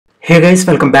Hey guys,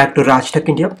 welcome back to Rajtech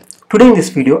India. Today in this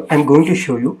video, I am going to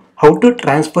show you how to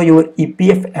transfer your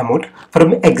EPF amount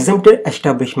from exempted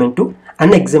establishment to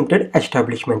unexempted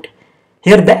establishment.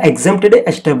 Here the exempted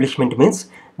establishment means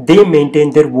they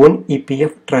maintain their own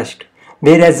EPF trust,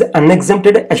 whereas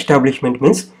unexempted establishment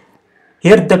means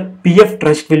here the PF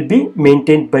trust will be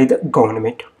maintained by the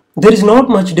government. There is not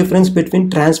much difference between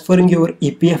transferring your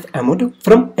EPF amount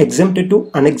from exempted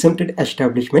to unexempted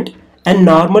establishment and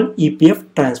normal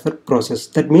EPF transfer process,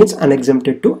 that means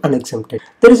unexempted to unexempted.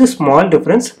 There is a small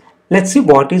difference. Let's see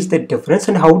what is the difference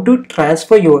and how to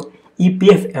transfer your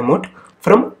EPF amount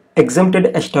from exempted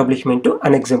establishment to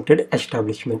unexempted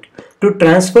establishment. To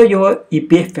transfer your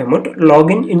EPF amount,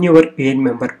 log in your UN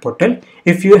member portal.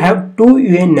 If you have two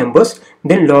UN numbers,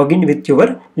 then log in with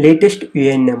your latest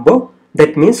UN number.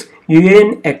 That means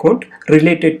UN account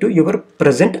related to your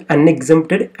present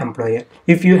unexempted employer.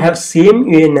 If you have same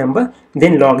UN number,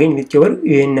 then log in with your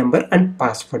UN number and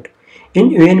password. In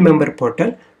UN member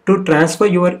portal, to transfer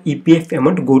your EPF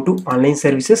amount, go to online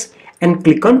services and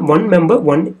click on one member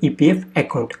one EPF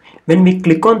account. When we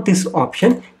click on this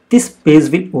option, this page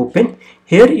will open.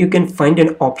 Here you can find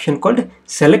an option called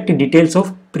select details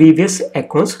of previous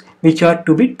accounts which are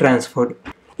to be transferred.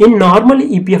 In normal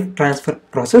EPF transfer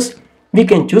process, we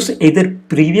can choose either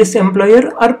previous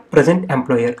employer or present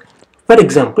employer. For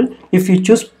example, if you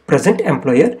choose present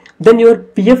employer, then your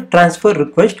PF transfer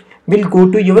request will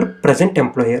go to your present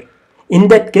employer. In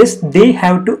that case, they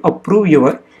have to approve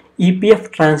your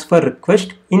EPF transfer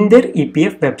request in their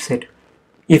EPF website.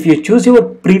 If you choose your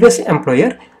previous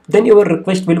employer, then your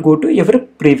request will go to your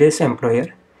previous employer.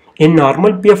 In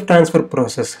normal PF transfer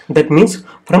process, that means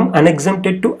from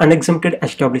unexempted to unexempted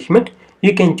establishment,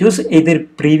 you can choose either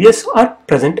previous or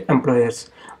present employers.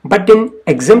 But in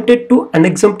exempted to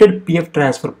unexempted PF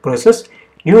transfer process,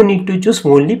 you need to choose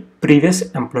only previous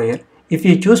employer. If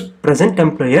you choose present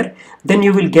employer, then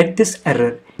you will get this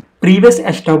error. Previous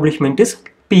establishment is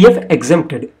PF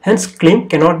exempted, hence claim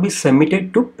cannot be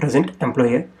submitted to present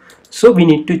employer. So we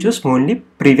need to choose only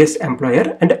previous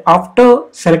employer, and after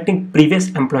selecting previous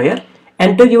employer,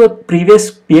 enter your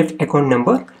previous PF account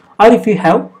number, or if you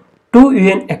have two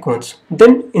UN accounts,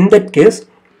 then in that case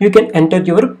you can enter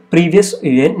your previous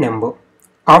UN number.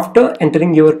 After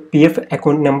entering your PF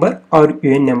account number or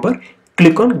UN number,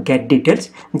 click on get details,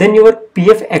 then your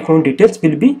PF account details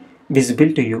will be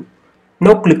visible to you.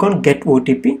 Now click on get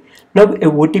OTP. Now a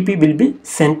OTP will be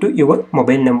sent to your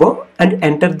mobile number, and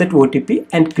enter that OTP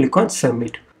and click on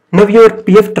submit. Now your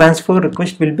PF transfer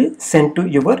request will be sent to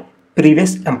your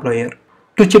previous employer.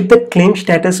 To check the claim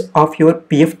status of your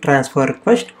PF transfer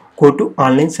request, go to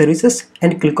online services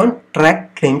and click on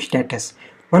track claim status.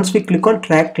 Once we click on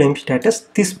track claim status,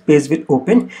 this page will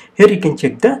open. Here you can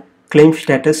check the claim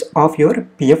status of your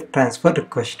PF transfer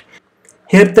request.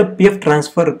 Here the PF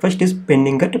transfer request is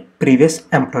pending at previous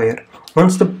employer.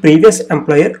 Once the previous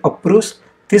employer approves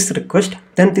this request,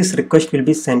 then this request will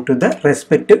be sent to the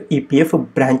respective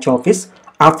EPF branch office.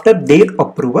 After their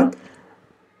approval,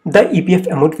 the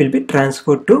EPF amount will be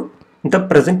transferred to the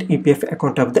present EPF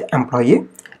account of the employee.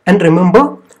 And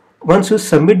remember, once you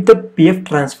submit the PF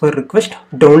transfer request,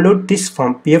 download this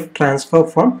form, PF transfer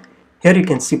form. Here you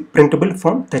can see printable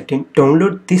form 13.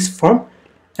 Download this form,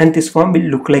 and this form will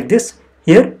look like this.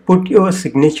 Here put your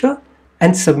signature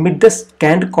and submit the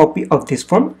scanned copy of this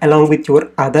form along with your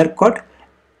Aadhaar card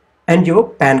and your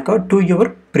PAN card to your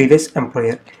previous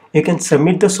employer. You can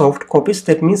submit the soft copies,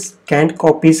 that means scanned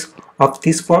copies of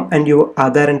this form and your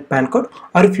Aadhaar and PAN card,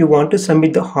 or if you want to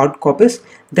submit the hard copies,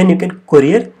 then you can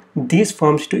courier these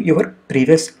forms to your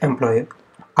previous employer.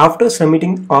 After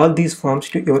submitting all these forms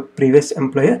to your previous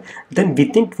employer, then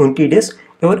within 20 days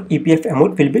your EPF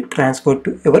amount will be transferred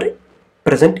to your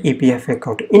present EPF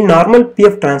account. In normal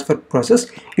PF transfer process,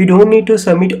 you don't need to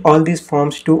submit all these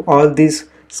forms to all these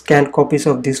scanned copies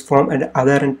of this form and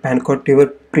Aadhaar and PAN card to your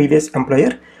previous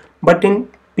employer. But in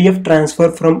PF transfer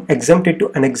from exempted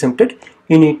to unexempted,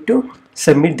 you need to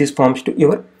submit these forms to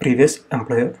your previous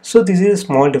employer. So this is a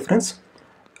small difference.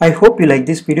 I hope you like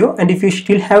this video, and if you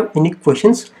still have any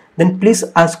questions, then please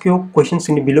ask your questions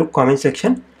in the below comment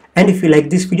section. And if you like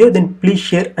this video, then please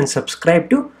share and subscribe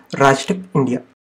to Rajtech India.